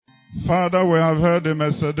Father, we have heard the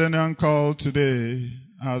Macedonian call today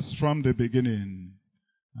as from the beginning,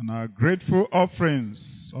 and our grateful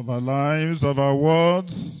offerings of our lives, of our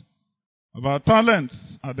words, of our talents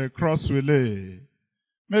at the cross we lay.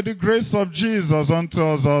 May the grace of Jesus unto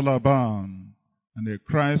us all abound, and a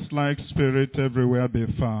Christ-like spirit everywhere be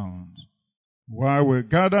found. While we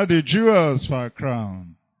gather the jewels for our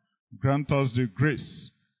crown, grant us the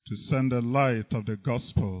grace to send the light of the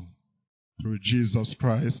gospel through Jesus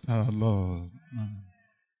Christ our Lord.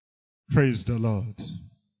 Praise the Lord.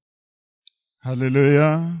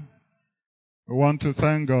 Hallelujah. We want to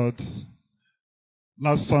thank God.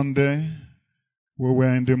 Last Sunday, we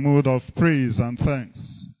were in the mood of praise and thanks.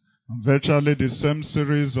 And virtually the same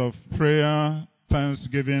series of prayer,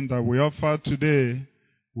 thanksgiving that we offered today,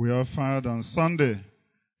 we offered on Sunday.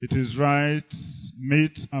 It is right,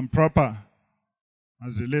 meet, and proper,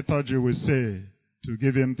 as the liturgy will say, to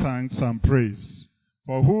give him thanks and praise.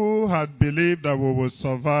 For who had believed that we would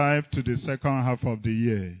survive to the second half of the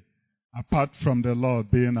year, apart from the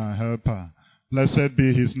Lord being our helper? Blessed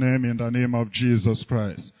be his name in the name of Jesus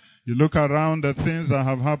Christ. You look around the things that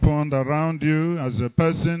have happened around you as a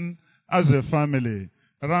person, as a family,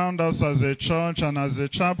 around us as a church and as a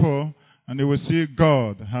chapel, and you will see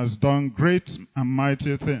God has done great and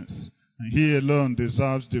mighty things. And he alone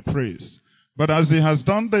deserves the praise. But as he has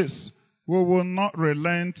done this, we will not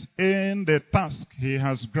relent in the task he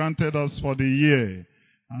has granted us for the year.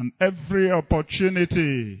 And every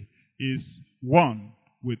opportunity is one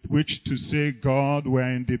with which to say, God, we're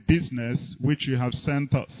in the business which you have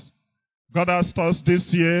sent us. God asked us this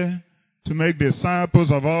year to make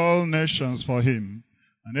disciples of all nations for him.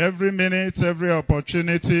 And every minute, every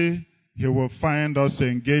opportunity, he will find us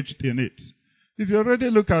engaged in it. If you already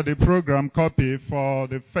look at the program copy for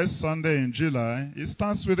the first Sunday in July, it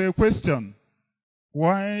starts with a question.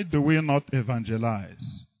 Why do we not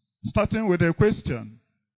evangelize? Starting with a question.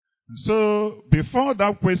 So, before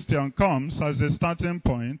that question comes as a starting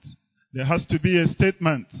point, there has to be a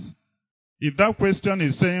statement. If that question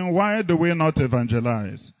is saying, why do we not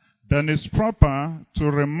evangelize? Then it's proper to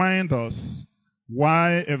remind us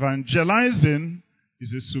why evangelizing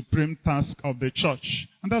is a supreme task of the church.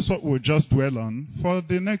 And that's what we'll just dwell on for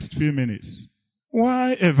the next few minutes.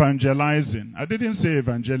 Why evangelizing? I didn't say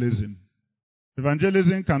evangelism.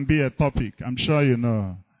 Evangelism can be a topic, I'm sure you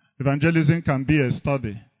know. Evangelism can be a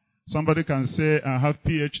study. Somebody can say, I have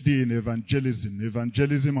PhD in evangelism.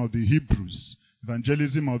 Evangelism of the Hebrews.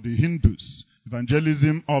 Evangelism of the Hindus.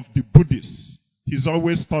 Evangelism of the Buddhists. He's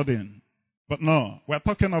always studying. But no, we're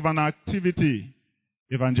talking of an activity,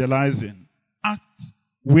 evangelizing. Act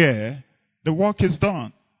where the work is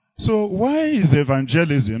done. So why is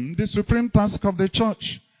evangelism the supreme task of the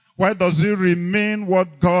church? Why does it remain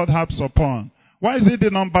what God harps upon? Why is it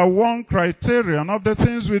the number one criterion of the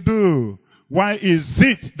things we do? Why is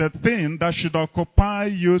it the thing that should occupy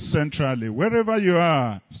you centrally? Wherever you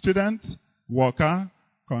are, student, worker,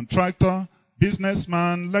 contractor,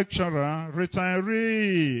 businessman, lecturer,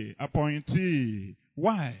 retiree, appointee.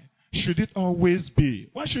 Why should it always be?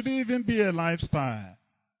 Why should it even be a lifestyle?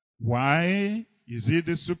 Why is it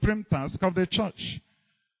the supreme task of the church?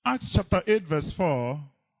 Acts chapter 8 verse 4,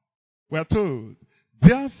 we are told,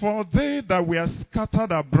 therefore they that were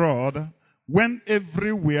scattered abroad went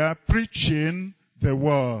everywhere preaching the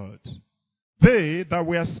word. They that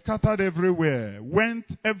were scattered everywhere went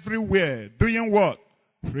everywhere doing what?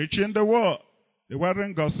 Preaching the word. They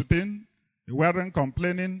weren't gossiping. They weren't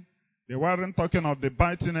complaining. They weren't talking of the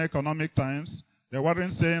biting economic times. They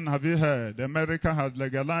weren't saying, have you heard, America has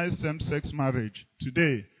legalized same-sex marriage.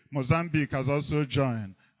 Today, Mozambique has also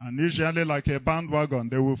joined. And usually like a bandwagon,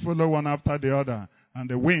 they will follow one after the other. And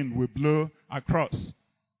the wind will blow across.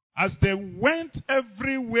 As they went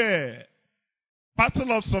everywhere,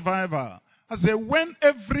 battle of survival. As they went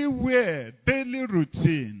everywhere, daily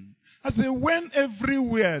routine. As they went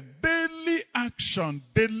everywhere, daily action,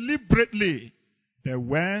 deliberately. They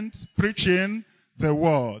went preaching the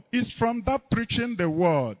word. It's from that preaching the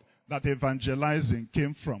word that evangelizing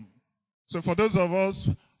came from. So for those of us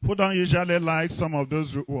who don't usually like some of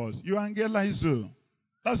those words, evangelizo.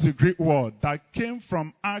 That's the Greek word that came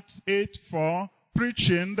from Acts 8:4,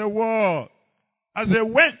 preaching the word. As they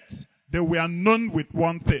went, they were known with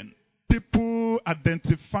one thing. People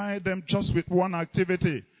identified them just with one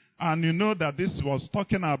activity. And you know that this was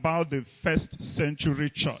talking about the first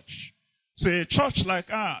century church. So a church like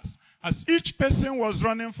ours, as each person was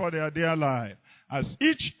running for their dear life, as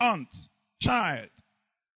each aunt, child,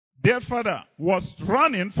 their father was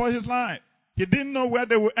running for his life. He didn't know where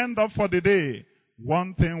they would end up for the day.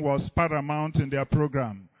 One thing was paramount in their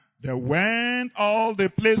program. They went all the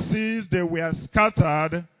places they were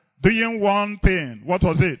scattered. doing one thing. What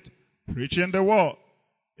was it? Preaching the word.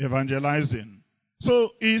 Evangelizing. So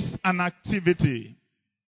it's an activity.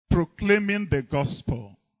 Proclaiming the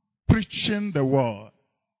gospel. Preaching the word.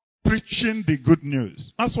 Preaching the good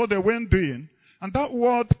news. That's what they went doing. And that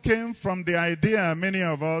word came from the idea many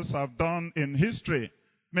of us have done in history.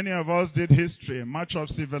 Many of us did history, much of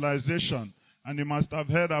civilization. And you must have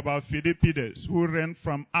heard about Philippides, who ran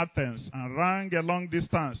from Athens and ran a long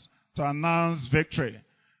distance to announce victory.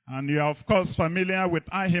 And you are, of course, familiar with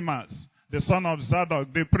Ahimaaz, the son of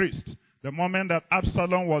Zadok, the priest. The moment that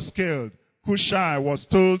Absalom was killed, Hushai was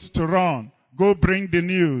told to run. Go bring the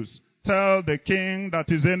news. Tell the king that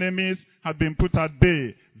his enemies had been put at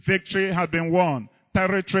bay. Victory had been won.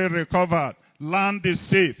 Territory recovered. Land is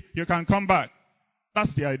safe. You can come back.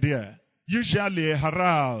 That's the idea. Usually a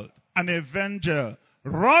herald, an evangel,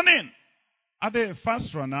 running. Are they a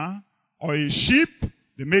fast runner or a sheep?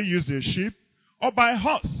 They may use a sheep. Or by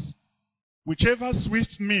horse. Whichever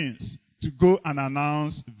swift means to go and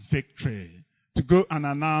announce victory. To go and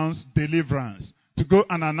announce deliverance. To go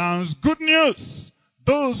and announce good news.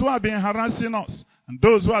 Those who have been harassing us and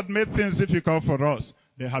those who had made things difficult for us,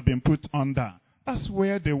 they have been put under. That's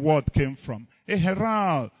where the word came from. A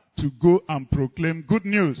herald to go and proclaim good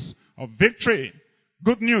news of victory,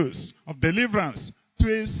 good news of deliverance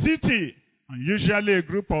to a city, and usually a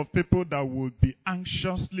group of people that would be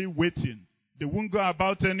anxiously waiting. They won't go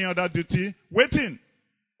about any other duty, waiting,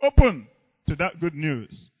 open to that good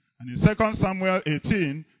news. And in 2 Samuel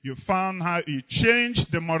 18, you found how he changed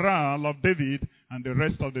the morale of David and the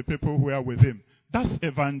rest of the people who were with him. That's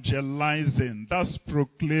evangelizing. That's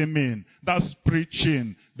proclaiming. That's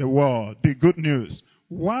preaching the word, the good news.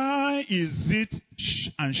 Why is it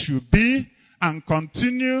and should be and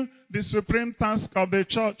continue the supreme task of the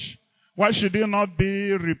church? Why should you not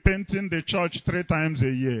be repainting the church 3 times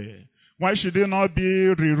a year? Why should you not be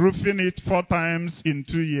re-roofing it 4 times in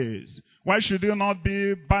 2 years? Why should you not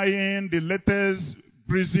be buying the latest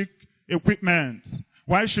basic equipment?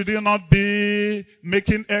 Why should you not be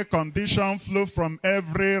making air condition flow from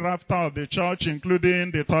every rafter of the church,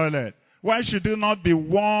 including the toilet? Why should you not be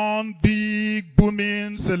one big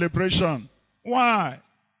booming celebration? Why?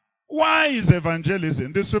 Why is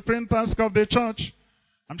evangelism the supreme task of the church?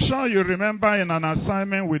 I'm sure you remember in an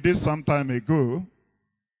assignment we did some time ago,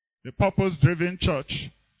 the purpose-driven church.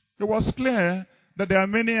 It was clear that there are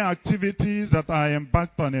many activities that are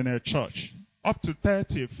embarked on in a church. Up to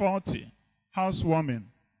 30, 40. Housewarming,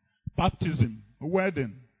 baptism,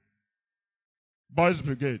 wedding, boys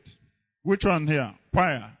brigade. Which one here?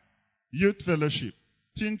 Choir, youth fellowship,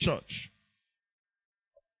 teen church,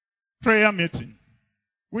 prayer meeting.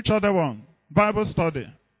 Which other one? Bible study.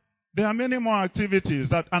 There are many more activities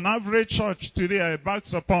that an average church today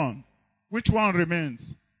embarks upon. Which one remains?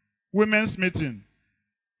 Women's meeting,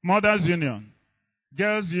 mothers union,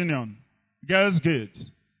 girls gate.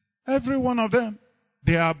 Every one of them.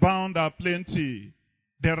 They are bound are plenty.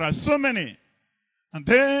 There are so many. And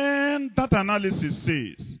then that analysis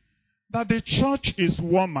says that the church is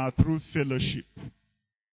warmer through fellowship.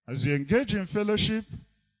 As you engage in fellowship,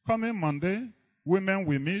 coming Monday, women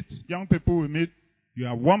we meet, young people we meet, you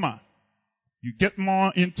are warmer. You get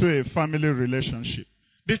more into a family relationship.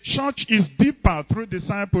 The church is deeper through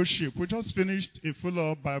discipleship. We just finished a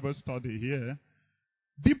full-up Bible study here.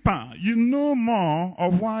 Deeper, you know more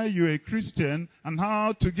of why you're a Christian and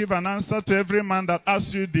how to give an answer to every man that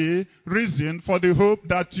asks you the reason for the hope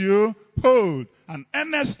that you hold, and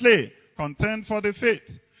earnestly contend for the faith.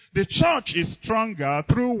 The church is stronger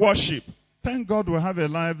through worship. Thank God we have a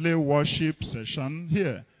lively worship session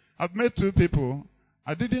here. I've met 2 people.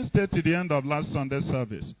 I didn't stay to the end of last Sunday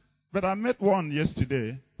service, but I met one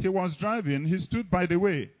yesterday. He was driving. He stood by the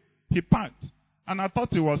way. He parked. And I thought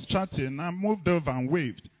he was chatting. I moved over and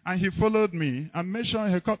waved. And he followed me and made sure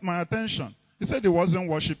he caught my attention. He said he wasn't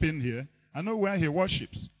worshiping here. I know where he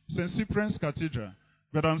worships. St. Cyprian's Cathedral.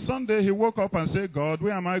 But on Sunday, he woke up and said, God,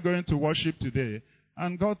 where am I going to worship today?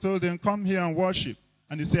 And God told him, come here and worship.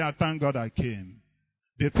 And he said, I thank God I came.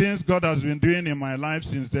 The things God has been doing in my life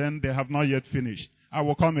since then, they have not yet finished. I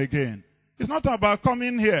will come again. It's not about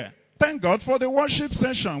coming here. Thank God for the worship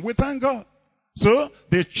session. We thank God. So,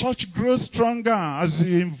 the church grows stronger as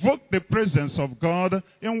you invoke the presence of God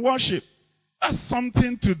in worship. That's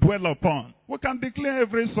something to dwell upon. We can declare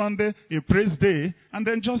every Sunday a praise day and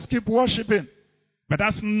then just keep worshiping. But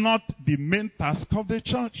that's not the main task of the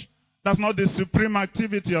church. That's not the supreme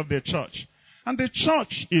activity of the church. And the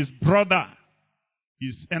church is broader,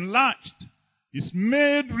 is enlarged, is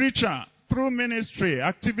made richer through ministry,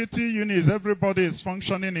 activity units. Everybody is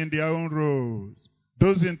functioning in their own roles.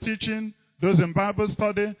 Those in teaching, those in Bible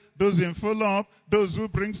study, those in follow-up, those who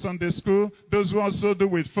bring Sunday school, those who also do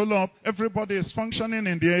with follow-up. Everybody is functioning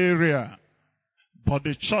in the area. But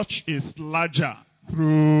the church is larger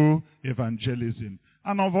through evangelism.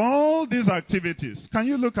 And of all these activities, can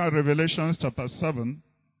you look at Revelation chapter 7,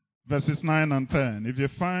 verses 9 and 10? If you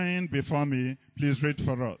find before me, please read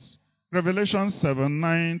for us. Revelation 7,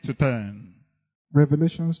 9 to 10.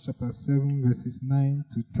 Revelation chapter 7, verses 9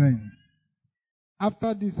 to 10.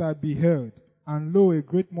 After this I beheld, and lo, a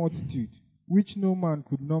great multitude, which no man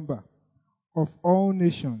could number, of all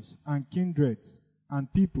nations and kindreds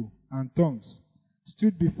and people and tongues,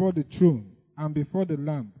 stood before the throne and before the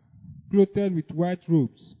Lamb, clothed with white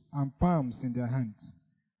robes and palms in their hands,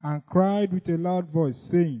 and cried with a loud voice,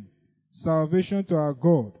 saying, Salvation to our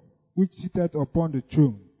God, which sitteth upon the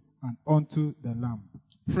throne, and unto the Lamb.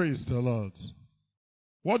 Praise the Lord.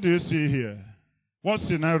 What do you see here? What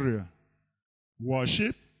scenario?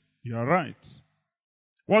 Worship? You're right.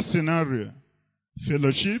 What scenario?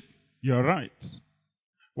 Fellowship? You're right.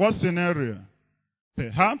 What scenario?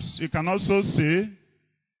 Perhaps you can also say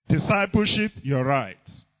discipleship? You're right.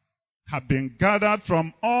 Have been gathered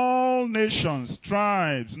from all nations,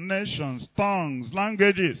 tribes, nations, tongues,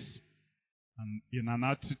 languages, and in an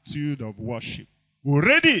attitude of worship.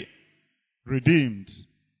 Already redeemed.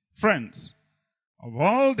 Friends, of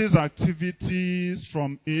all these activities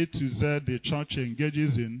from A to Z the church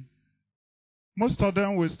engages in, most of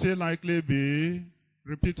them will still likely be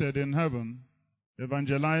repeated in heaven.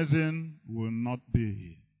 Evangelizing will not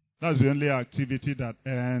be. That's the only activity that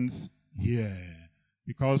ends here.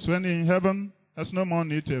 Because when in heaven, there's no more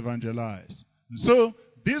need to evangelize. So,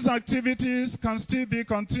 these activities can still be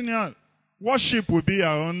continual. Worship will be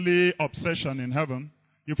our only obsession in heaven.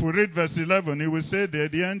 If we read verse 11, it will say that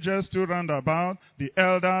the angels stood round about, the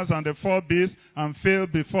elders and the four beasts, and fell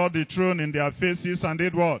before the throne in their faces, and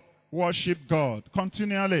did what? Worship God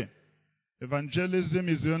continually. Evangelism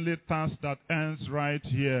is the only task that ends right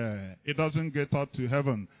here. It doesn't get up to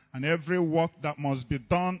heaven. And every work that must be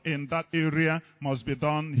done in that area must be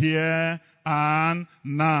done here and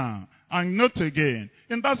now. And note again,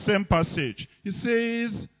 in that same passage, it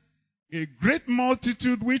says, a great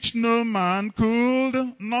multitude which no man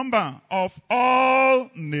could number, of all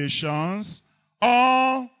nations,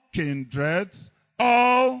 all kindreds,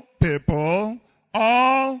 all people,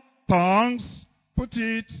 all tongues, put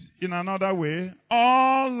it in another way,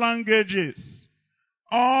 all languages,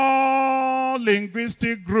 all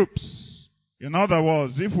linguistic groups. In other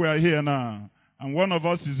words, if we are here now, and one of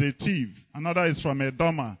us is a thief, another is from a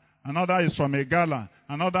Doma, another is from a Gala,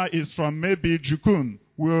 another is from maybe Jukun,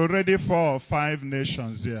 we're already 4 or 5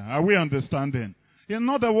 nations here. Are we understanding? In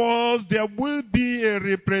other words, there will be a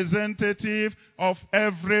representative of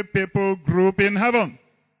every people group in heaven.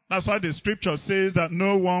 That's why the scripture says that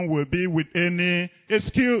no one will be with any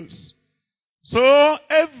excuse. So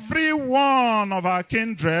every one of our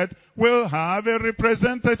kindred will have a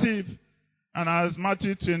representative. And as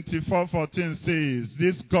Matthew 24:14 says,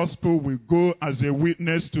 this gospel will go as a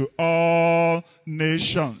witness to all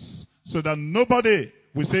nations, so that nobody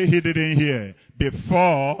will say he didn't hear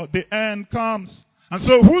before the end comes. And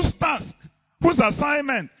so whose task, whose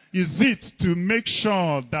assignment is it to make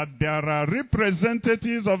sure that there are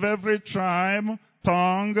representatives of every tribe,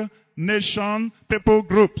 tongue, nation, people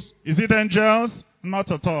groups? Is it angels?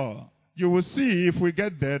 Not at all. You will see if we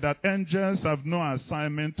get there that angels have no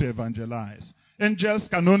assignment to evangelize. Angels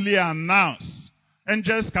can only announce.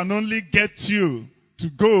 Angels can only get you to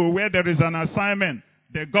go where there is an assignment.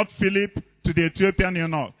 They got Philip to the Ethiopian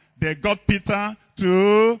eunuch. They got Peter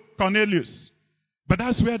to Cornelius. But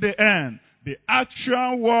that's where they end. The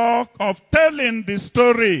actual work of telling the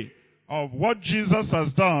story of what Jesus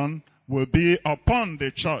has done will be upon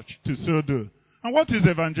the church to so do. And what is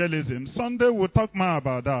evangelism? Sunday we'll talk more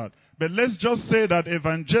about that. But let's just say that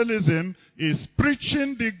evangelism is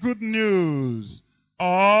preaching the good news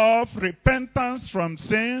of repentance from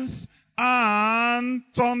sins and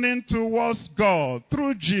turning towards God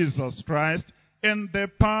through Jesus Christ in the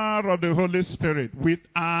power of the Holy Spirit with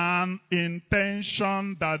an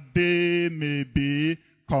intention that they may be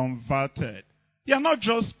converted. You're not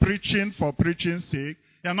just preaching for preaching's sake.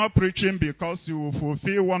 You're not preaching because you will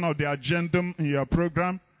fulfill one of the agendum in your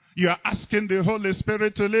program. You are asking the Holy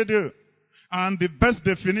Spirit to lead you. And the best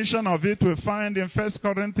definition of it we find in 1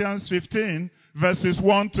 Corinthians 15, verses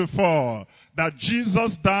 1 to 4. That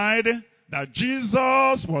Jesus died, that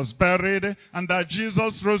Jesus was buried, and that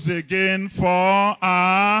Jesus rose again for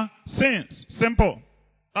our sins. Simple.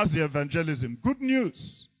 That's the evangelism. Good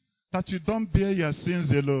news that you don't bear your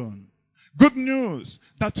sins alone. Good news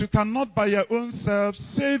that you cannot by your own self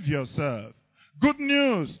save yourself. Good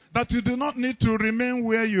news that you do not need to remain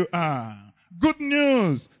where you are. Good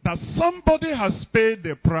news that somebody has paid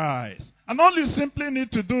the price. And all you simply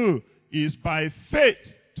need to do is by faith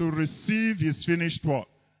to receive his finished work.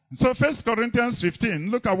 So 1 Corinthians 15,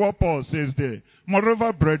 look at what Paul says there.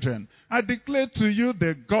 Moreover, brethren, I declare to you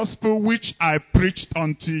the gospel which I preached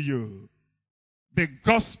unto you. The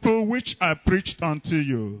gospel which I preached unto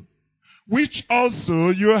you, which also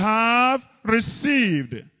you have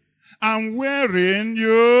received, and wherein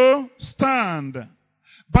you stand.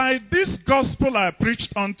 By this gospel I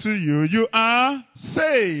preached unto you, you are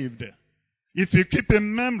saved. If you keep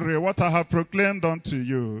in memory what I have proclaimed unto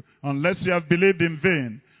you, unless you have believed in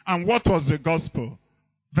vain. And what was the gospel?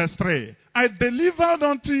 Verse 3. I delivered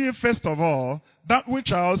unto you first of all that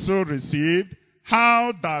which I also received,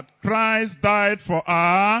 how that Christ died for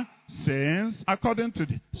our sins, according to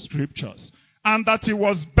the scriptures, and that he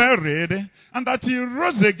was buried, and that he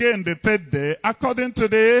rose again the third day, according to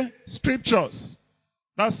the scriptures.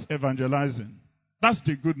 That's evangelizing. That's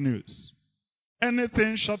the good news.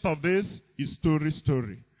 Anything short of this is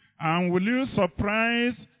story. And will you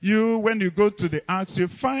surprise you when you go to the Acts, you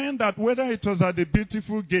find that whether it was at the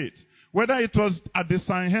beautiful gate, whether it was at the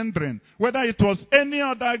Sanhedrin, whether it was any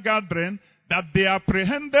other gathering, that they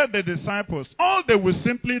apprehended the disciples. All they would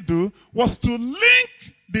simply do was to link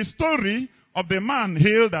the story of the man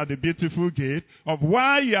healed at the beautiful gate, of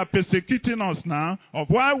why you are persecuting us now, of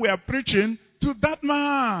why we are preaching, to that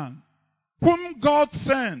man whom God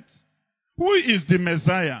sent, who is the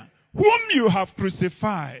Messiah, whom you have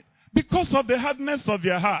crucified because of the hardness of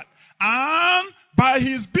your heart. And by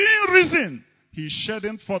his being risen, he's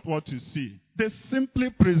shedding forth what you see. They simply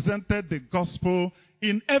presented the gospel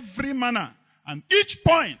in every manner. And each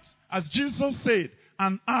point, as Jesus said,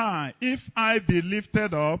 and I, if I be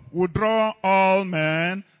lifted up, will draw all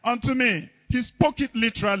men unto me. He spoke it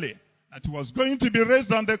literally, that he was going to be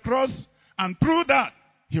raised on the cross, and through that,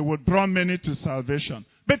 he would draw many to salvation.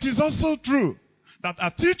 But it's also true that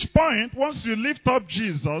at each point, once you lift up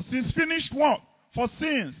Jesus, his finished work for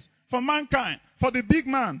sins, for mankind, for the big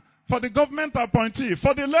man, for the government appointee,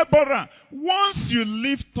 for the laborer. Once you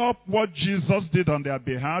lift up what Jesus did on their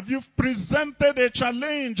behalf, you've presented a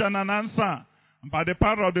challenge and an answer. And by the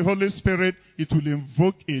power of the Holy Spirit, it will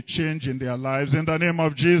invoke a change in their lives in the name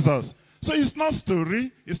of Jesus. So it's not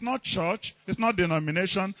story, it's not church, it's not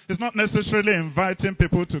denomination, it's not necessarily inviting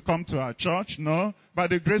people to come to our church. No. By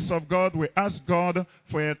the grace of God, we ask God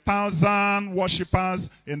for 1,000 worshippers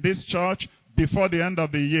in this church before the end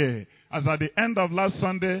of the year. As at the end of last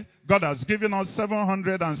Sunday, God has given us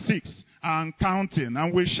 706 and counting.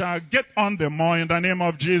 And we shall get on the more in the name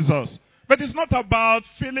of Jesus. But it's not about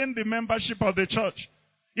filling the membership of the church.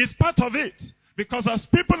 It's part of it. Because as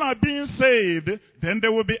people are being saved, then they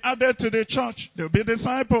will be added to the church. They will be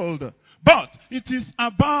discipled. But it is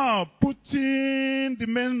about putting the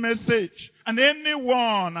main message. And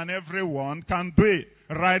anyone and everyone can do it.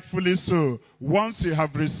 Rightfully so. Once you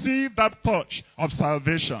have received that touch of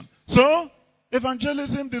salvation. So,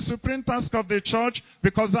 evangelism, the supreme task of the church,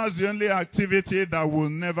 because that's the only activity that will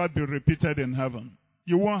never be repeated in heaven.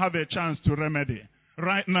 You won't have a chance to remedy.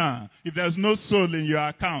 Right now, if there's no soul in your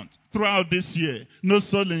account throughout this year, no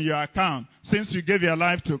soul in your account since you gave your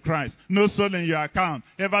life to Christ, no soul in your account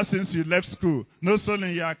ever since you left school, no soul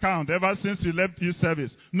in your account ever since you left youth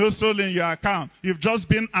service, no soul in your account, you've just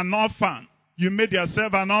been an orphan. You made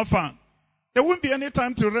yourself an orphan. There won't be any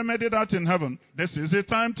time to remedy that in heaven. This is the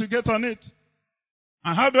time to get on it.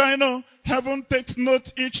 And how do I know? Heaven takes note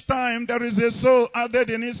each time there is a soul added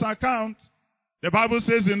in his account. The Bible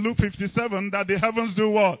says in Luke 57 that the heavens do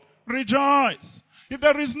what? Rejoice. If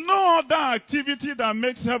there is no other activity that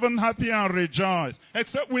makes heaven happy and rejoice,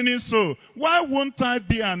 except winning soul, why won't I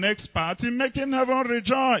be an expert in making heaven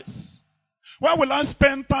rejoice? Why will I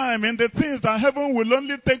spend time in the things that heaven will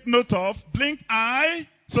only take note of, blink eye,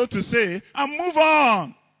 so to say, and move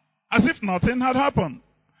on, as if nothing had happened?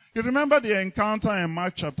 You remember the encounter in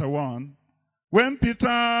Mark chapter 1, when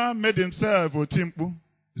Peter made himself Otimpu.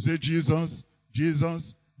 He said, Jesus,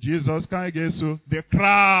 Jesus, Jesus, can I get so? The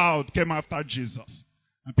crowd came after Jesus.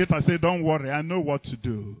 And Peter said, don't worry, I know what to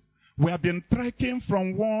do. We have been trekking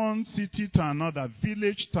from one city to another,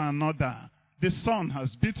 village to another. The sun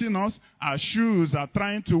has beaten us. Our shoes are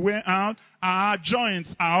trying to wear out. Our joints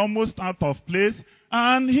are almost out of place.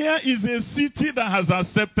 And here is a city that has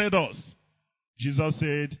accepted us. Jesus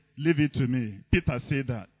said, leave it to me. Peter said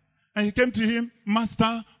that. And he came to him,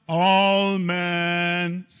 Master, all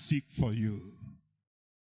men seek for you.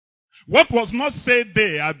 What was not said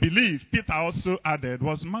there, I believe, Peter also added,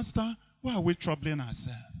 was, Master, why are we troubling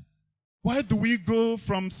ourselves? Why do we go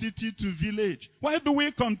from city to village? Why do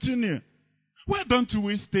we continue? Why don't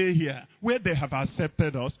we stay here where they have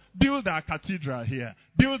accepted us, build our cathedral here,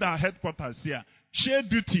 build our headquarters here, share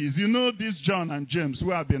duties? You know these John and James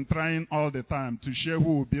who have been trying all the time to share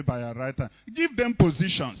who will be by our right hand. Give them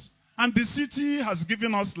positions. And the city has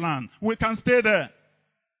given us land. We can stay there.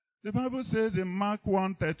 The Bible says in Mark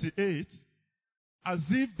 1:38, as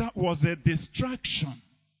if that was a distraction,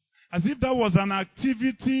 as if that was an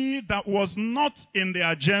activity that was not in the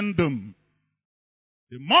agenda.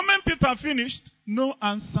 The moment Peter finished, no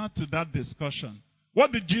answer to that discussion.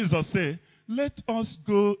 What did Jesus say? Let us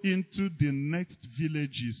go into the next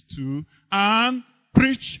villages too and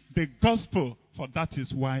preach the gospel, for that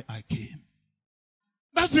is why I came.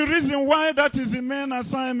 That's the reason why that is the main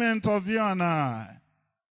assignment of you and I.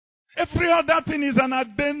 Every other thing is an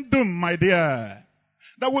addendum, my dear.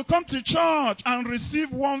 That we come to church and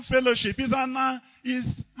receive one fellowship is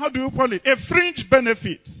how do you call it? A fringe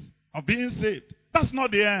benefit of being saved. That's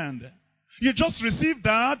not the end. You just receive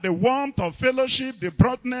that, the warmth of fellowship, the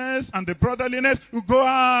broadness and the brotherliness. You go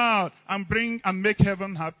out and bring and make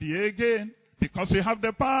heaven happy again. Because you have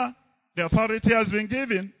the power. The authority has been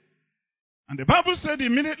given. And the Bible said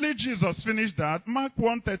immediately Jesus finished that, Mark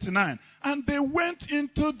 1:39. And they went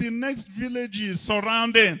into the next villages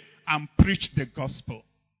surrounding and preached the gospel.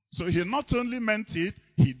 So he not only meant it,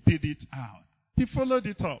 he did it out. He followed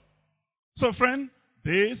it up. So friend,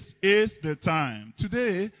 this is the time.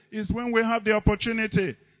 Today is when we have the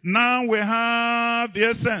opportunity. Now we have the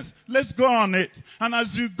essence. Let's go on it. And as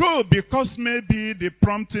you go, because maybe the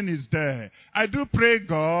prompting is there, I do pray,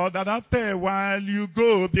 God, that after a while you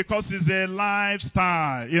go because it's a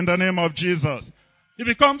lifestyle in the name of Jesus. It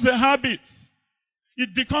becomes a habit.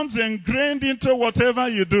 It becomes ingrained into whatever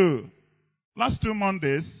you do. Last 2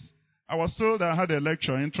 Mondays, I was told I had a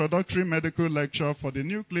lecture, introductory medical lecture for the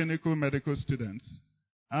new clinical medical students.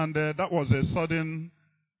 And that was a sudden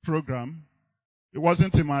program. It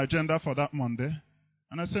wasn't in my agenda for that Monday.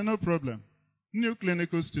 And I said, no problem. New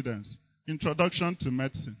clinical students, introduction to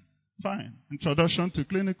medicine. Fine. Introduction to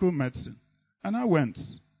clinical medicine. And I went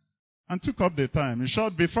and took up the time. In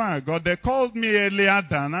short, before I got, they called me earlier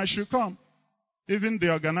than I should come. Even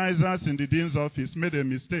the organizers in the dean's office made a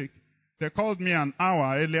mistake. They called me an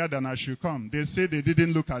hour earlier than I should come. They said they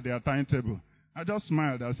didn't look at their timetable. I just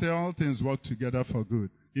smiled. I said, all things work together for good.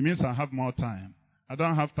 It means I have more time. I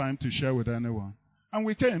don't have time to share with anyone. And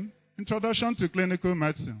we came. Introduction to clinical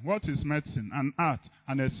medicine. What is medicine? An art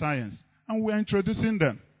and a science. And we're introducing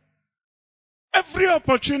them. Every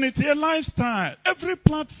opportunity, a lifestyle. Every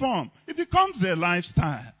platform, it becomes a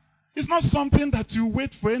lifestyle. It's not something that you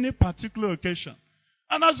wait for any particular occasion.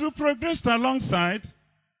 And as we progressed alongside,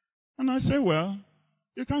 and I say, well,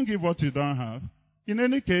 you can't give what you don't have. In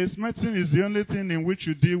any case, medicine is the only thing in which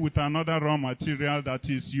you deal with another raw material that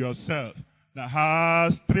is yourself, that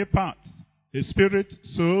has 3 parts, a spirit,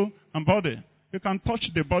 soul, and body. You can touch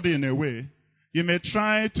the body in a way. You may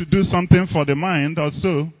try to do something for the mind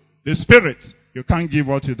also. The spirit, you can't give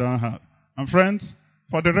what you don't have. And friends,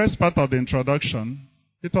 for the rest part of the introduction,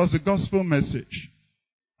 it was the gospel message.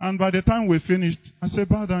 And by the time we finished, I said,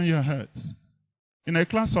 bow down your heads. In a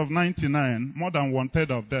class of 99, more than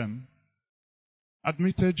 1/3 of them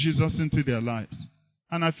admitted Jesus into their lives.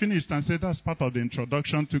 And I finished and said, that's part of the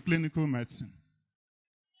introduction to clinical medicine.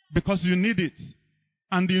 Because you need it.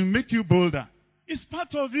 And it will make you bolder. It's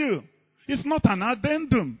part of you. It's not an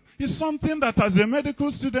addendum. It's something that as a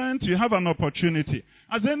medical student, you have an opportunity.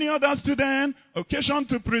 As any other student, occasion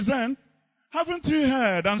to present. Haven't you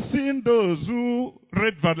heard and seen those who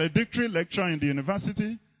read valedictory lecture in the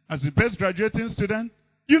university as the best graduating student?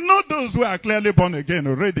 You know those who are clearly born again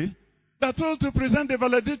already. They're told to present the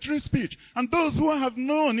valedictory speech. And those who have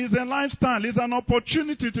known is a lifestyle, is an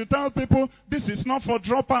opportunity to tell people, this is not for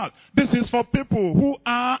dropout. This is for people who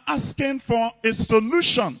are asking for a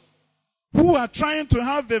solution, who are trying to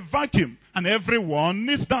have the vacuum. And everyone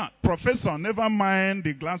needs that. Professor, never mind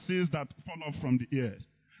the glasses that fall off from the ears.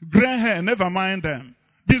 Gray hair, never mind them.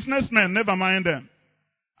 Businessmen, never mind them.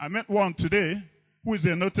 I met one today who is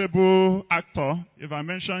a notable actor. If I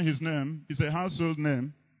mention his name, it's a household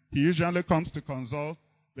name. He usually comes to consult,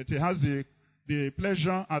 but he has the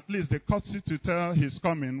pleasure, at least the courtesy to tell he's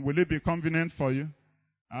coming. Will it be convenient for you?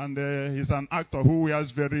 And he's an actor who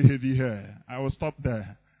wears very heavy hair. I will stop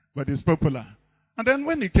there, but he's popular. And then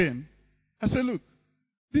when he came, I said, look,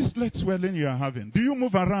 this leg swelling you are having, do you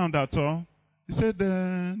move around at all? He said,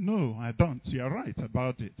 no, I don't. You're right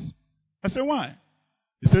about it. I said, why?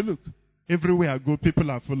 He said, look, everywhere I go,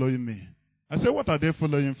 people are following me. I said, what are they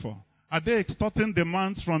following for? Are they extorting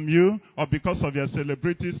demands from you or because of your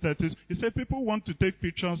celebrity status? He said, people want to take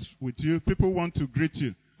pictures with you. People want to greet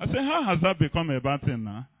you. I said, how has that become a bad thing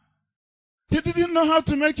now? He didn't know how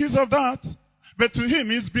to make use of that. But to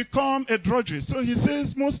him, it's become a drudgery. So he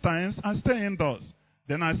says, most times, I stay indoors.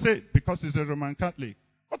 Then I say, because he's a Roman Catholic,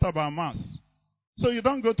 what about Mass? So you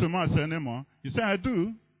don't go to Mass anymore? He said, I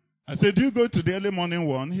do. I said, do you go to the early morning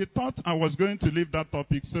one? He thought I was going to leave that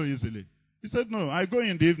topic so easily. He said, no, I go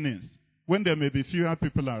in the evenings when there may be fewer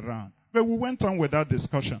people around. But we went on with that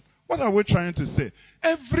discussion. What are we trying to say?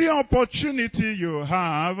 Every opportunity you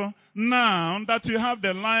have now that you have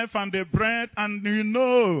the life and the breath and you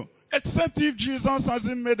know, except if Jesus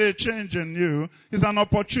hasn't made a change in you, is an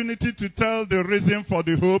opportunity to tell the reason for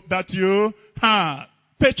the hope that you have.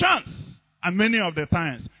 Perchance, and many of the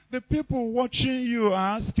times, the people watching you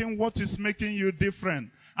are asking what is making you different.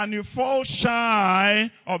 And you fall shy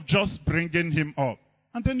of just bringing him up.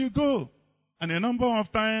 And then you go. And a number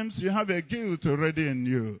of times you have a guilt already in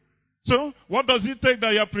you. So, what does it take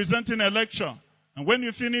that you're presenting a lecture? And when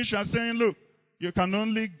you finish, you're saying, look, you can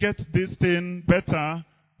only get this thing better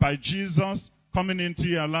by Jesus coming into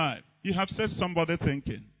your life. You have set somebody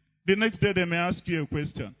thinking. The next day they may ask you a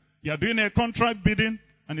question. You're doing a contract bidding,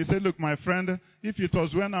 and you say, look, my friend, if it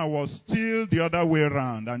was when I was still the other way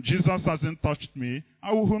around and Jesus hasn't touched me,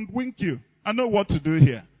 I wouldn't wink you. I know what to do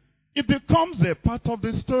here. It becomes a part of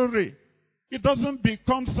the story. It doesn't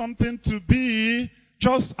become something to be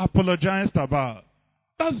just apologized about.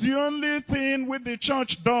 That's the only thing which the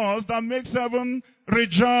church does that makes heaven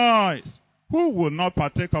rejoice. Who will not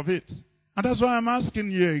partake of it? And that's why I'm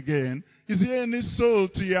asking you again, is there any soul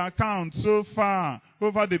to your account so far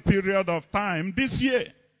over the period of time this year?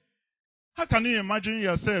 How can you imagine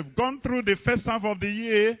yourself gone through the first half of the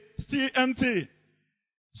year still empty?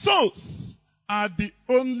 Souls are the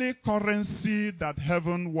only currency that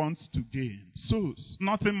heaven wants to gain. Souls,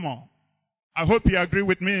 nothing more. I hope you agree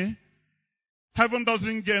with me. Heaven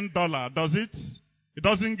doesn't gain dollar, does it? It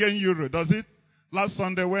doesn't gain euro, does it? Last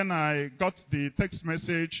Sunday when I got the text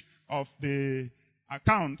message of the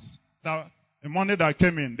accounts, the money that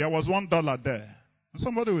came in, there was $1 there. And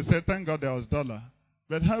somebody will say, thank God there was dollar.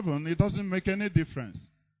 But heaven, it doesn't make any difference.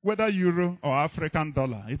 Whether euro or African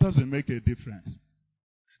dollar, it doesn't make a difference.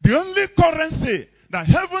 The only currency that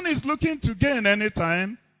heaven is looking to gain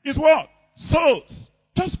anytime is what? Souls.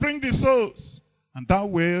 Just bring the souls. And that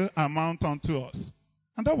will amount unto us.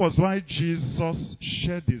 And that was why Jesus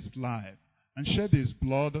shed his life and shed his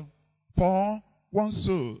blood for one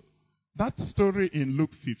soul. That story in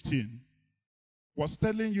Luke 15 was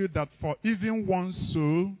telling you that for even one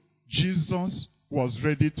soul, Jesus was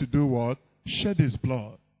ready to do what? Shed his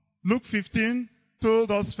blood. Luke 15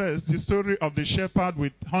 told us first the story of the shepherd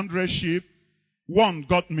with 100 sheep. One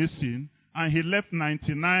got missing, and he left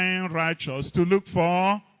 99 righteous to look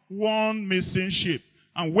for one missing sheep.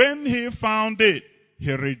 And when he found it,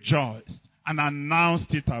 he rejoiced and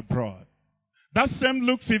announced it abroad. That same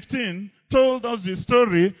Luke 15 told us the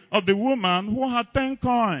story of the woman who had 10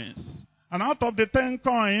 coins. And out of the 10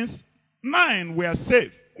 coins, 9 were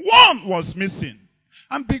saved. One was missing.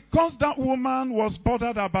 And because that woman was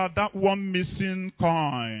bothered about that one missing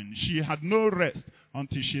coin, she had no rest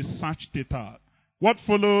until she searched it out. What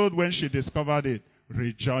followed when she discovered it?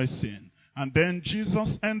 Rejoicing. And then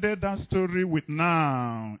Jesus ended that story with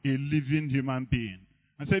now a living human being.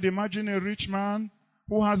 And said, imagine a rich man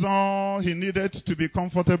who has all he needed to be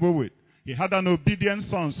comfortable with. He had an obedient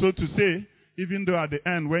son, so to say, even though at the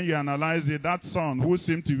end, when you analyze it, that son who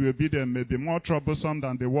seemed to be obedient may be more troublesome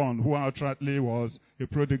than the one who outrightly was a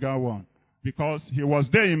prodigal one. Because he was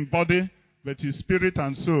there in body, but his spirit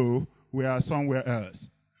and soul were somewhere else.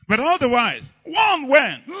 But otherwise, one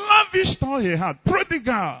went, lavished all he had,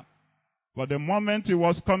 prodigal. But the moment he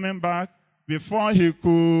was coming back, before he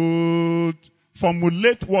could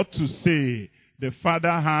formulate what to say, the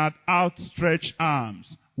father had outstretched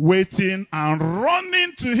arms, waiting and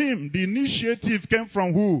running to him. The initiative came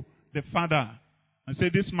from who? The father. And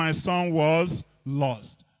said, this my son was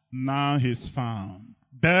lost. Now he's found.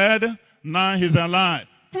 Dead. Now he's alive.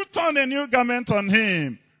 Put on a new garment on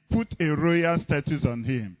him. Put a royal status on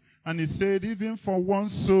him. And he said, even for one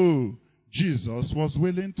soul, Jesus was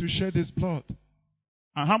willing to shed his blood.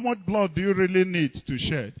 And how much blood do you really need to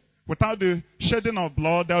shed? Without the shedding of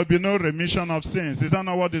blood, there will be no remission of sins. Is that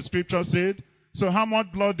not what the scripture said? So how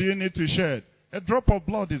much blood do you need to shed? A drop of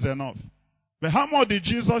blood is enough. But how much did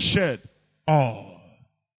Jesus shed? All.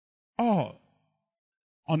 All.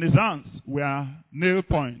 On his hands were nail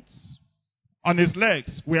points. On his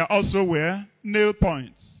legs were also nail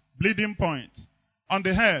points, bleeding points. On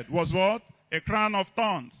the head was what? A crown of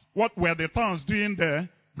thorns. What were the thorns doing there?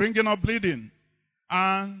 Bringing up bleeding.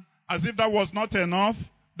 And as if that was not enough,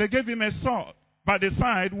 they gave him a sword by the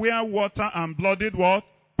side where water and blooded what?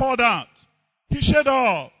 Poured out. He shed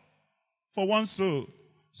all. for one soul.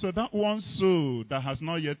 So that one soul that has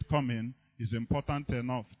not yet come in is important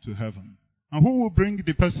enough to heaven. And who will bring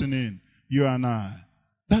the person in? You and I.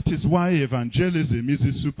 That is why evangelism is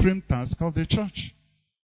the supreme task of the church.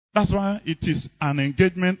 That's why it is an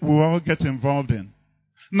engagement we all get involved in.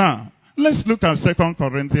 Now, let's look at 2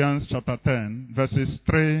 Corinthians chapter 10, verses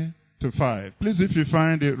 3 to 5. Please, if you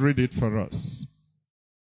find it, read it for us.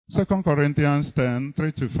 2 Corinthians 10,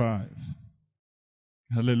 3 to 5.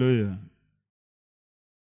 Hallelujah.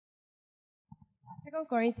 2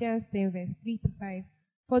 Corinthians 10, verse 3 to 5.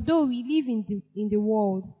 For though we live in the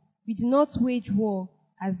world, we do not wage war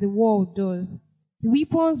as the world does. The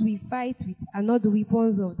weapons we fight with are not the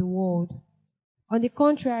weapons of the world. On the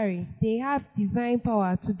contrary, they have divine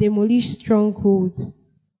power to demolish strongholds.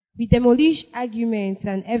 We demolish arguments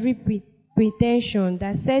and every pretension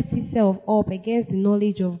that sets itself up against the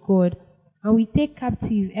knowledge of God, and we take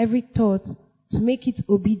captive every thought to make it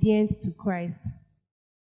obedient to Christ.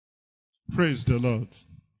 Praise the Lord.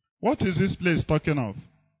 What is this place talking of?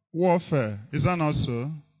 Warfare. Is that not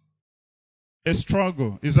so? A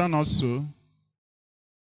struggle. Is that not so?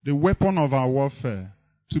 The weapon of our warfare.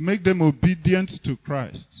 To make them obedient to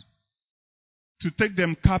Christ. To take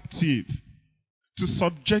them captive. To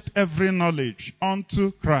subject every knowledge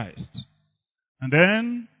unto Christ. And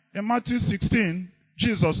then, in Matthew 16,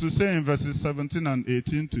 Jesus will say in verses 17 and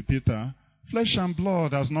 18 to Peter, flesh and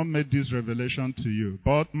blood has not made this revelation to you,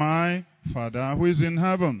 but my Father who is in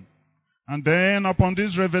heaven. And then upon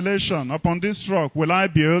this revelation, upon this rock, will I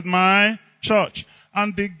build my church.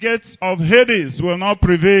 And the gates of Hades will not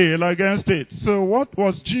prevail against it. So what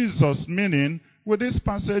was Jesus meaning with this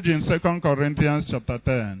passage in 2 Corinthians chapter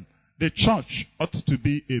 10? The church ought to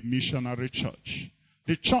be a missionary church.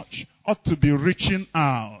 The church ought to be reaching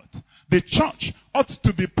out. The church ought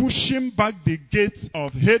to be pushing back the gates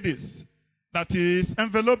of Hades that is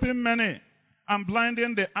enveloping many and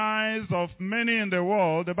blinding the eyes of many in the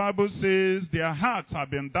world. The Bible says their hearts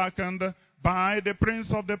have been darkened by the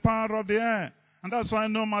prince of the power of the air. And that's why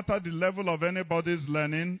no matter the level of anybody's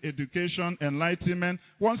learning, education, enlightenment,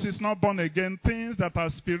 once he's not born again, things that are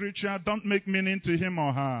spiritual don't make meaning to him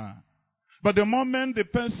or her. But the moment the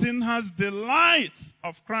person has the light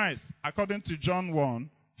of Christ, according to John 1,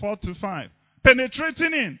 4 to 5,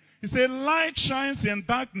 penetrating in, he said, light shines in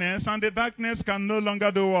darkness, and the darkness can no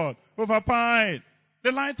longer do what? Overpower it.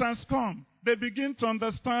 The light has come. They begin to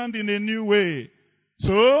understand in a new way.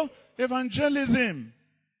 So, evangelism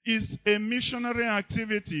is a missionary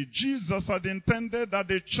activity. Jesus had intended that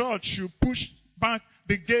the church should push back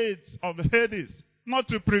the gates of Hades, not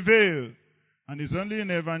to prevail. And it's only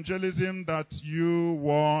in evangelism that you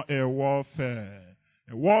war a warfare.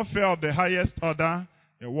 A warfare of the highest order,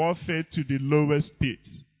 a warfare to the lowest pit.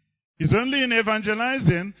 It's only in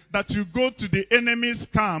evangelizing that you go to the enemy's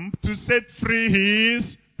camp to set free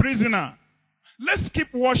his prisoner. Let's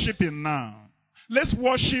keep worshiping now. Let's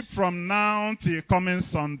worship from now till coming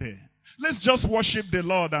Sunday. Let's just worship the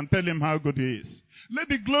Lord and tell him how good he is. Let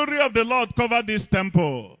the glory of the Lord cover this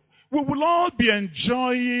temple. We will all be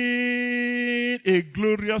enjoying a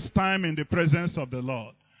glorious time in the presence of the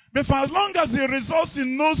Lord. But for as long as it results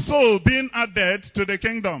in no soul being added to the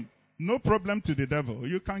kingdom, no problem to the devil.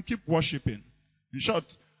 You can keep worshiping. In short,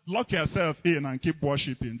 lock yourself in and keep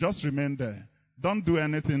worshiping. Just remain there. Don't do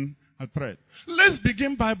anything a threat. Let's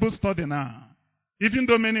begin Bible study now. Even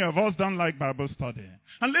though many of us don't like Bible study.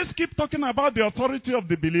 And let's keep talking about the authority of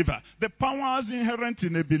the believer, the powers inherent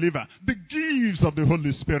in a believer, the gifts of the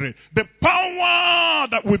Holy Spirit, the power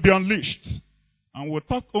that will be unleashed. And we'll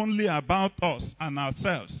talk only about us and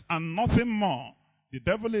ourselves and nothing more. The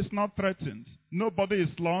devil is not threatened. Nobody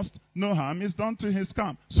is lost. No harm is done to his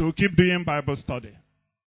camp. So we'll keep doing Bible study.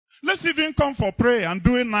 Let's even come for prayer and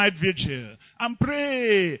do a night vigil and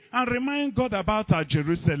pray and remind God about our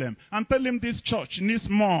Jerusalem and tell him this church needs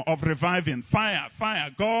more of reviving. Fire, fire.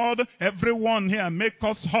 God, everyone here, make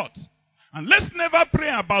us hot. And let's never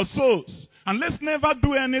pray about souls. And let's never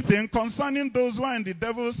do anything concerning those who are in the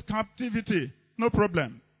devil's captivity. No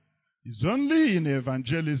problem. It's only in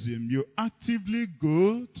evangelism you actively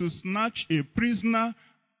go to snatch a prisoner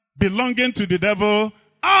belonging to the devil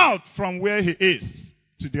out from where he is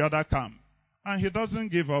to the other camp. And he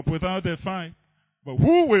doesn't give up without a fight. But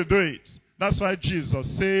who will do it? That's why Jesus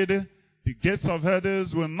said, the gates of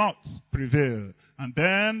Hades will not prevail. And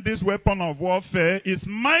then this weapon of warfare is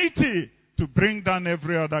mighty to bring down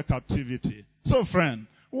every other captivity. So friend,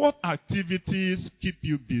 what activities keep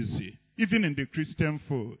you busy, even in the Christian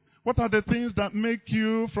fold? What are the things that make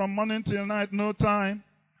you from morning till night no time?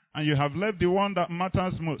 And you have left the one that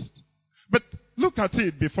matters most. But look at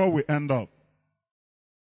it before we end up.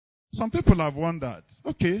 Some people have wondered,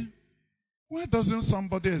 okay, Why doesn't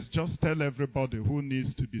somebody else just tell everybody who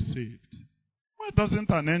needs to be saved? Why doesn't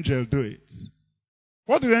an angel do it?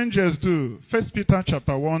 What do angels do? 1 Peter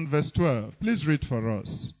chapter 1 verse 12. Please read for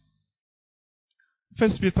us. 1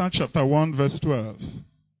 Peter chapter 1 verse 12.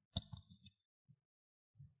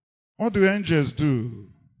 What do angels do?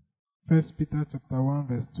 1 Peter chapter 1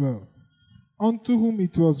 verse 12. Unto whom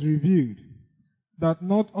it was revealed, that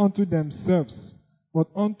not unto themselves, but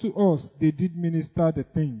unto us they did minister the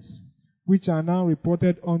things, which are now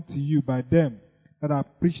reported unto you by them that have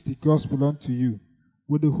preached the gospel unto you,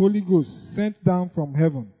 with the Holy Ghost sent down from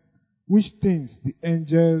heaven, which things the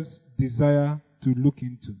angels desire to look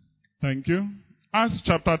into. Thank you. Acts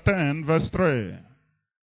chapter 10 verse 3.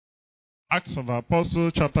 Acts of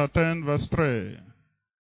Apostles chapter 10 verse 3.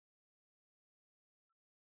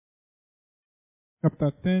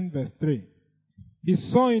 Chapter 10 verse 3. He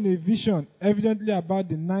saw in a vision, evidently about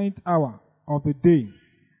the 9th hour of the day,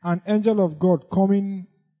 an angel of God coming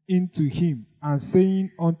into him and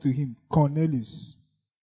saying unto him, Cornelius.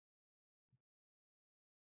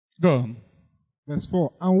 Go on. Verse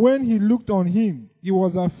 4. And when he looked on him, he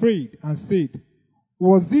was afraid and said,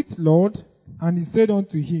 Was it, Lord? And he said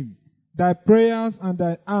unto him, Thy prayers and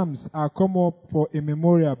thy alms are come up for a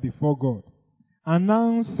memorial before God. And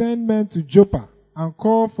now send men to Joppa, and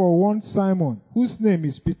call for one Simon, whose name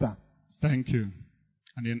is Peter. Thank you.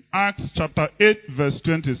 And in Acts chapter 8 verse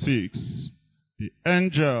 26, the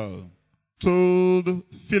angel told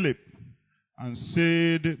Philip and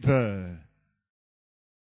said there,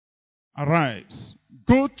 Arise,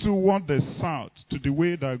 go toward the south to the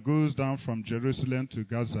way that goes down from Jerusalem to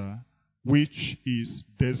Gaza, which is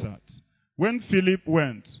desert. When Philip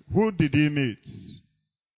went, who did he meet?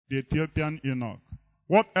 The Ethiopian eunuch.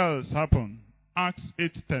 What else happened? Acts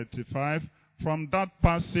 8:35. From that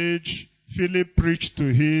passage, Philip preached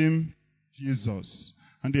to him Jesus.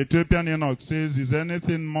 And the Ethiopian eunuch says, Is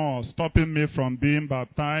anything more stopping me from being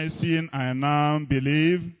baptized, seeing I now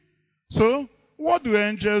believe? So, what do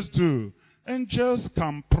angels do? Angels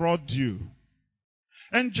can prod you.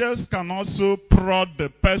 Angels can also prod the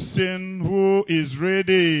person who is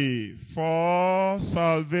ready for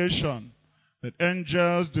salvation. But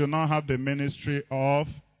angels do not have the ministry of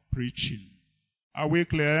preaching. Are we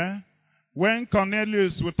clear? When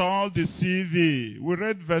Cornelius, with all the CV, we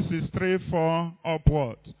read verses 3, 4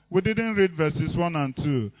 upward. We didn't read verses 1 and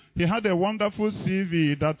 2. He had a wonderful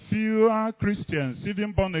CV that fewer Christians,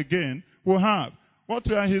 even born again, will have. What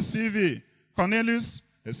were his CV? Cornelius,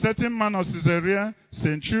 a certain man of Caesarea,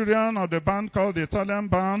 centurion of the band called the Italian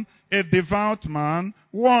band, a devout man,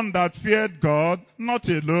 one that feared God, not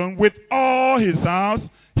alone, with all his house.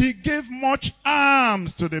 He gave much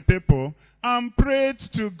alms to the people and prayed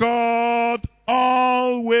to God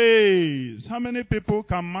always. How many people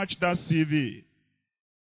can match that CV?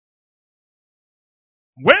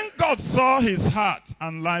 When God saw his heart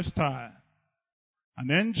and lifestyle, an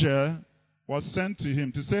angel was sent to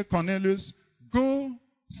him to say, Cornelius, go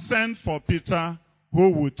send for Peter, who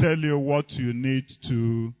will tell you what you need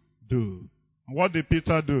to do. And what did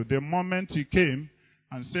Peter do? The moment he came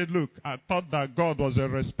and said, look, I thought that God was a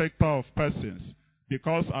respecter of persons,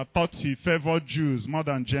 because I thought he favored Jews more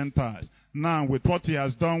than Gentiles. Now, with what he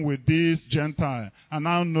has done with this Gentile, I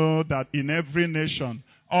now know that in every nation,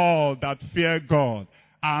 all that fear God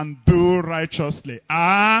and do righteously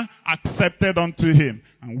are accepted unto him.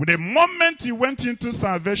 And with the moment he went into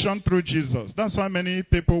salvation through Jesus, that's why many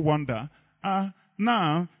people wonder,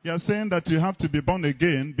 now you're saying that you have to be born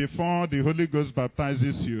again before the Holy Ghost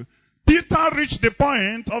baptizes you. Peter reached the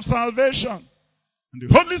point of salvation. And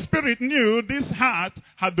the Holy Spirit knew this heart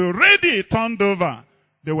had already turned over.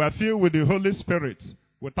 They were filled with the Holy Spirit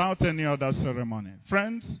without any other ceremony.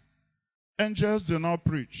 Friends, angels do not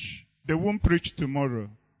preach. They won't preach tomorrow.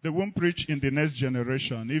 They won't preach in the next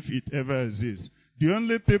generation, if it ever exists. The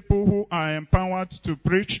only people who are empowered to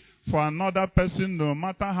preach for another person, no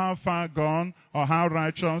matter how far gone or how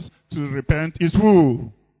righteous, to repent, is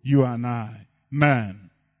who? You and I. Men.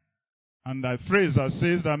 And that phrase that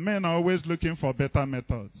says that men are always looking for better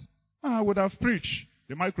methods. I would have preached.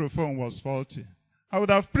 The microphone was faulty. I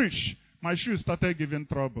would have preached. My shoes started giving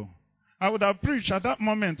trouble. I would have preached. At that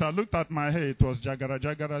moment, I looked at my hair. It was jagara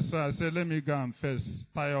jagara. So I said, let me go and first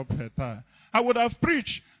tie up her tie. I would have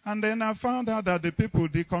preached. And then I found out that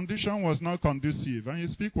the condition was not conducive. And you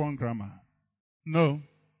speak one grammar. No.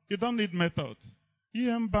 You don't need methods.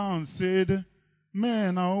 E.M. Bound said,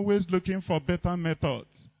 men are always looking for better methods.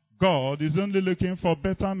 God is only looking for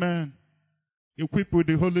better men, equipped with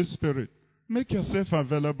the Holy Spirit. Make yourself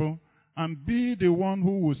available and be the one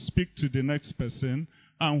who will speak to the next person,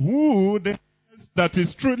 and who that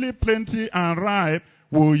is truly plenty and ripe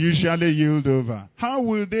will usually yield over. How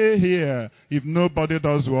will they hear if nobody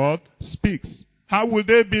does what? Speaks. How will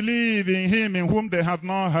they believe in him in whom they have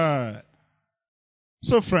not heard?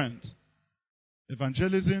 So friends,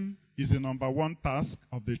 evangelism is the number one task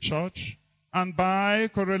of the church. And by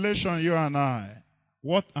correlation, you and I,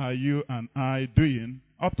 what are you and I doing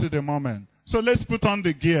up to the moment? So let's put on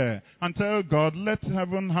the gear and tell God, let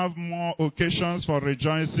heaven have more occasions for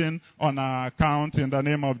rejoicing on our account in the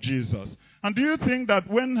name of Jesus. And do you think that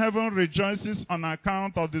when heaven rejoices on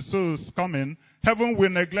account of the souls coming, heaven will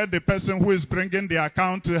neglect the person who is bringing the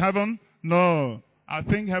account to heaven? No. I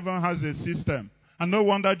think heaven has a system. And no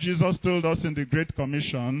wonder Jesus told us in the Great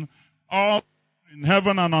Commission, all in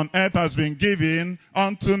heaven and on earth has been given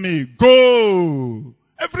unto me. Go!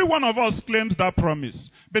 Every one of us claims that promise.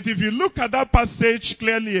 But if you look at that passage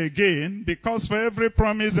clearly again, because for every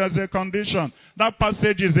promise there's a condition, that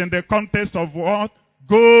passage is in the context of what?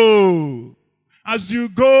 Go. As you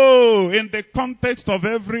go in the context of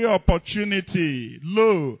every opportunity,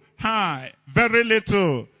 low, high, very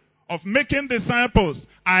little, of making disciples,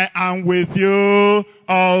 I am with you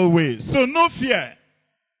always. So no fear.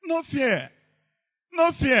 No fear.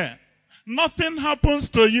 No fear. Nothing happens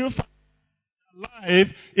to you. Life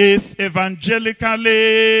is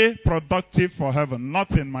evangelically productive for heaven.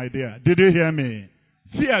 Nothing, my dear. Did you hear me?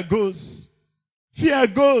 Fear goes. Fear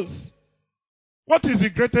goes. What is the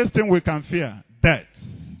greatest thing we can fear? Death.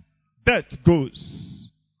 Death goes.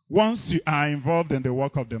 Once you are involved in the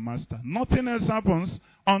work of the master, nothing else happens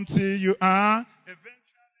until you are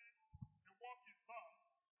eventually, the work is done,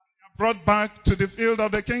 and you are brought back to the field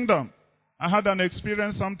of the kingdom. I had an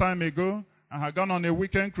experience some time ago. I had gone on a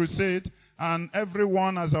weekend crusade, and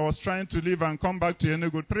everyone, as I was trying to leave and come back to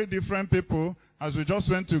Enugu, 3 different people, as we just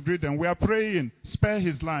went to greet them, we are praying, spare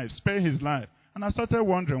his life, spare his life. And I started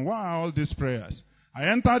wondering, why are all these prayers? I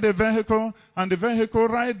entered the vehicle, and the vehicle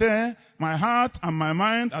right there, my heart and my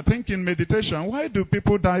mind are thinking meditation. Why do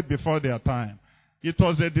people die before their time? It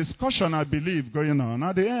was a discussion, I believe, going on.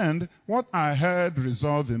 At the end, what I heard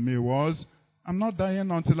resolved in me was, I'm not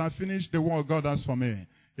dying until I finish the work God has for me.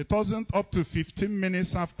 It wasn't up to 15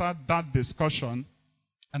 minutes after that discussion,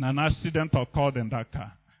 and an accident occurred in that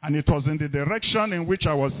car. And it was in the direction in which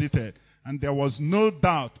I was seated. And there was no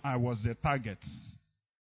doubt I was the target.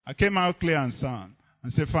 I came out clear and sound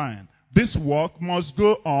and said, fine, this work must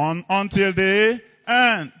go on until the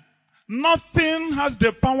end. Nothing has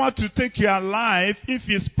the power to take your life if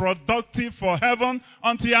it's productive for heaven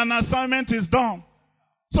until an assignment is done.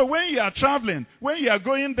 So when you are traveling, when you are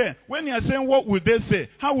going there, when you are saying, what would they say?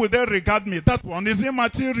 How would they regard me? That one is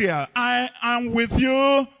immaterial. I am with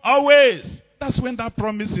you always. That's when that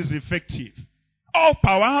promise is effective. All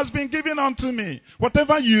power has been given unto me.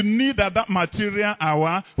 Whatever you need at that material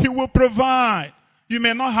hour, he will provide. You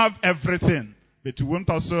may not have everything, but you won't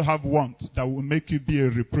also have want that will make you be a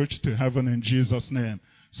reproach to heaven in Jesus' name.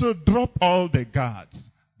 So drop all the guards,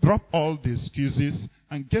 drop all the excuses,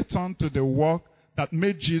 and get on to the work that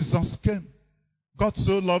made Jesus come. God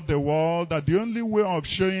so loved the world that the only way of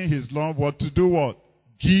showing his love was to do what?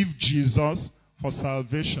 Give Jesus for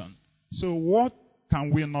salvation. So what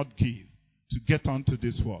can we not give to get on to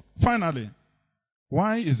this work? Finally,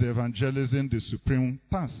 why is evangelism the supreme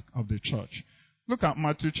task of the church? Look at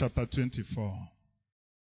Matthew chapter 24.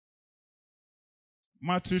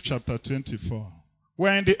 Matthew chapter 24.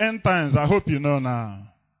 We're in the end times. I hope you know now.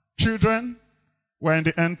 Children, we're in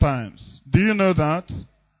the end times. Do you know that?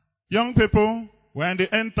 Young people, we're in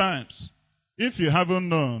the end times. If you haven't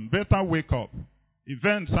known, better wake up.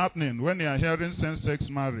 Events happening when you are hearing same-sex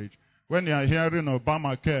marriage, when you are hearing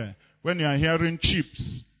Obamacare, when you are hearing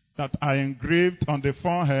chips that are engraved on the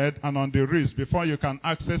forehead and on the wrist before you can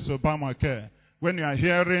access Obamacare. When you are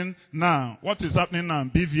hearing now, what is happening now?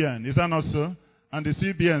 BVN, is that not so? And the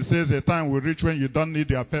CBN says a time will reach when you don't need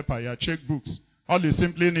your paper, your checkbooks. All you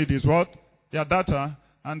simply need is what? Your data,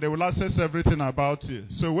 and they will access everything about you.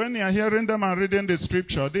 So when you are hearing them and reading the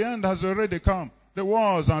scripture, the end has already come. The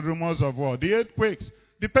wars and rumors of war, the earthquakes,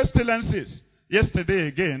 the pestilences. Yesterday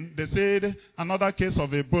again, they said another case of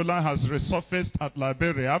Ebola has resurfaced at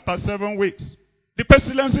Liberia after 7 weeks. The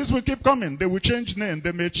pestilences will keep coming. They will change name.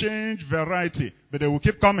 They may change variety, but they will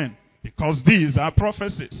keep coming because these are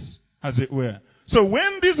prophecies, as it were. So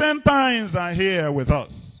when these end times are here with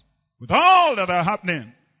us, with all that are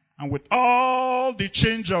happening, and with all the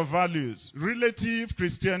change of values, relative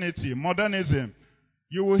Christianity, modernism,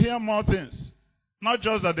 you will hear more things. Not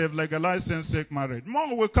just that they've legalized same-sex marriage.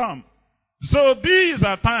 More will come. So these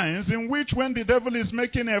are times in which when the devil is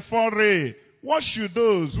making a foray, what should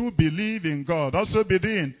those who believe in God also be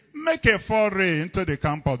doing? Make a foray into the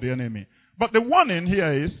camp of the enemy. But the warning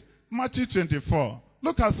here is Matthew 24,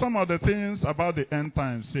 Look at some of the things about the end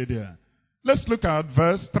times said here. Let's look at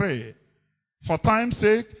verse 3. For time's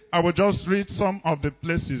sake, I will just read some of the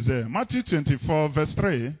places there. Matthew 24, verse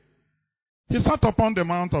 3. He sat upon the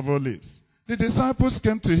Mount of Olives. The disciples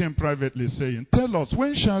came to him privately, saying, Tell us,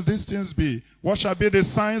 when shall these things be? What shall be the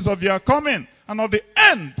signs of your coming and of the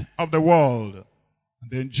end of the world?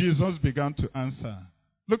 And then Jesus began to answer.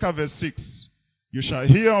 Look at verse 6. You shall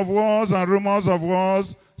hear of wars and rumors of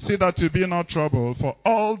wars. See that you be not troubled, for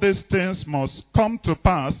all these things must come to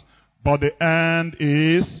pass, but the end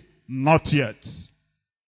is not yet.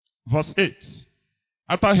 Verse 8.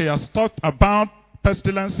 After he has talked about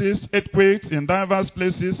pestilences, earthquakes in diverse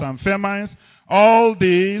places, and famines, all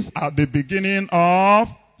these are the beginning of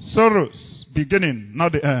sorrows. Beginning,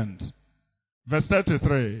 not the end. Verse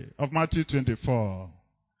 33 of Matthew 24.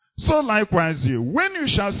 So likewise you, when you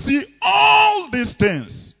shall see all these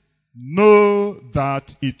things, know that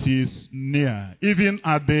it is near, even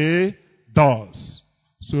at the doors.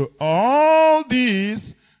 So all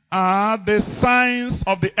these are the signs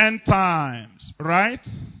of the end times, right?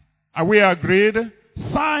 Are we agreed?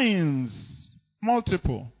 Signs,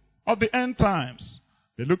 multiple, of the end times.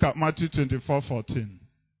 They look at Matthew 24:14.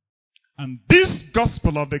 And this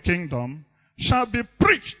gospel of the kingdom shall be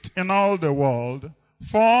preached in all the world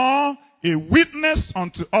for a witness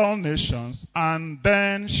unto all nations, and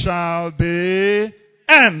then shall the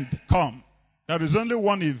end come. There is only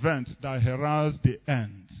one event that heralds the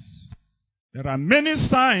end. There are many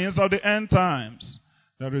signs of the end times.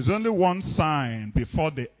 There is only one sign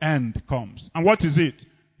before the end comes. And what is it?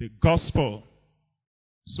 The gospel.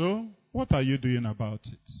 So, what are you doing about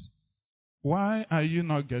it? Why are you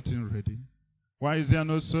not getting ready? Why is there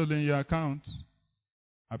no soul in your account?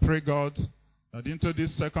 I pray, God, that into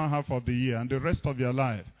this second half of the year and the rest of your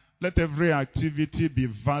life, let every activity be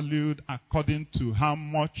valued according to how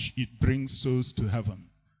much it brings souls to heaven.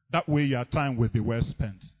 That way your time will be well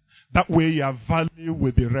spent. That way your value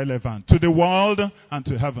will be relevant to the world and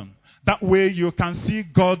to heaven. That way you can see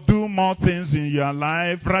God do more things in your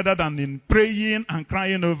life rather than in praying and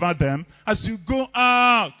crying over them. As you go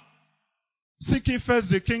out, seek ye first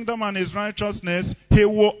the kingdom and his righteousness, he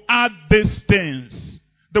will add these things.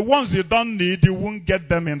 The ones you don't need, you won't get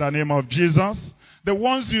them in the name of Jesus. The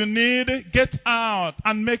ones you need, get out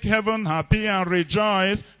and make heaven happy and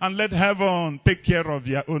rejoice and let heaven take care of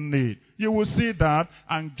your own need. You will see that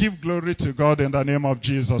and give glory to God in the name of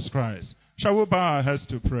Jesus Christ. Shall we bow our heads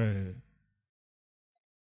to pray?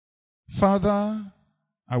 Father,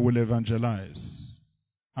 I will evangelize.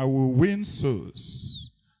 I will win souls.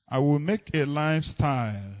 I will make a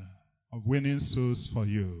lifestyle of winning souls for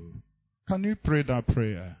you. Can you pray that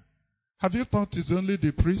prayer? Have you thought it's only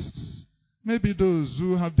the priests? Maybe those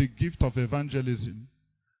who have the gift of evangelism.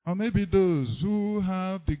 Or maybe those who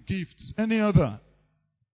have the gifts, any other.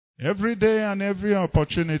 Every day and every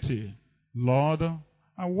opportunity. Lord,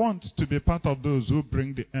 I want to be part of those who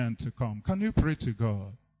bring the end to come. Can you pray to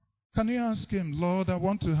God? Can you ask him, Lord, I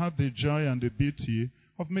want to have the joy and the beauty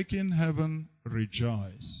of making heaven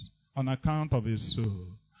rejoice on account of his soul.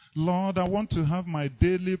 Lord, I want to have my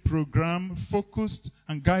daily program focused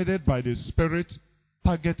and guided by the Spirit,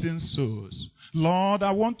 targeting souls. Lord,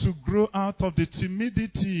 I want to grow out of the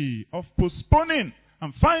timidity of postponing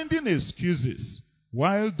and finding excuses,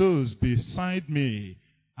 while those beside me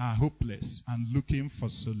are hopeless and looking for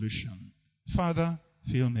solution. Father,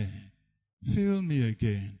 fill me. Fill me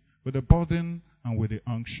again with the burden and with the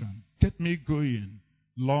unction. Get me going,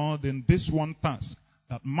 Lord, in this one task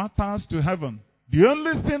that matters to heaven. The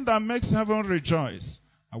only thing that makes heaven rejoice.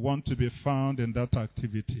 I want to be found in that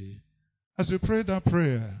activity. As you pray that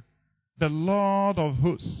prayer, the Lord of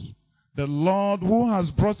hosts, the Lord who has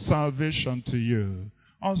brought salvation to you,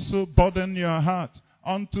 also burden your heart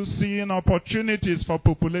unto seeing opportunities for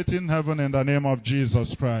populating heaven in the name of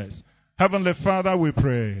Jesus Christ. Heavenly Father, we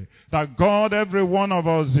pray that God, every one of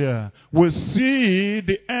us here, will see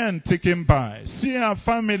the end ticking by. See our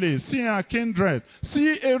families, see our kindred,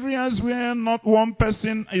 see areas where not one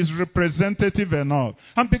person is representative enough.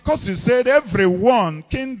 And because you said everyone,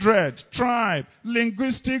 kindred, tribe,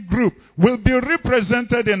 linguistic group will be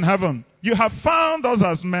represented in heaven. You have found us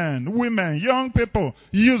as men, women, young people.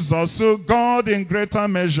 Use us, so God, in greater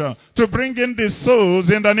measure to bring in the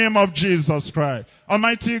souls in the name of Jesus Christ.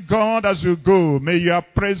 Almighty God, as you go, may your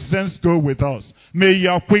presence go with us. May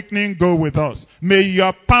your quickening go with us. May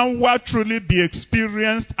your power truly be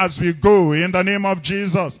experienced as we go in the name of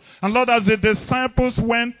Jesus. And Lord, as the disciples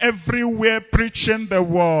went everywhere preaching the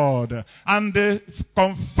word, and they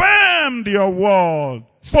confirmed your word,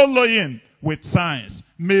 following with signs.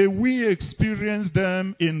 May we experience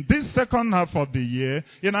them in this second half of the year,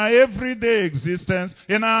 in our everyday existence,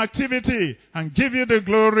 in our activity, and give you the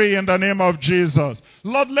glory in the name of Jesus.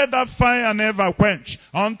 Lord, let that fire never quench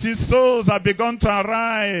until souls have begun to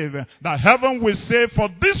arrive, that heaven will say, for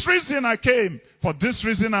this reason I came. For this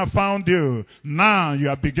reason I found you. Now you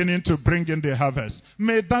are beginning to bring in the harvest.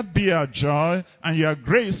 May that be our joy and your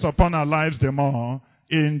grace upon our lives the more.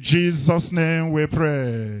 In Jesus' name we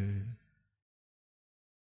pray.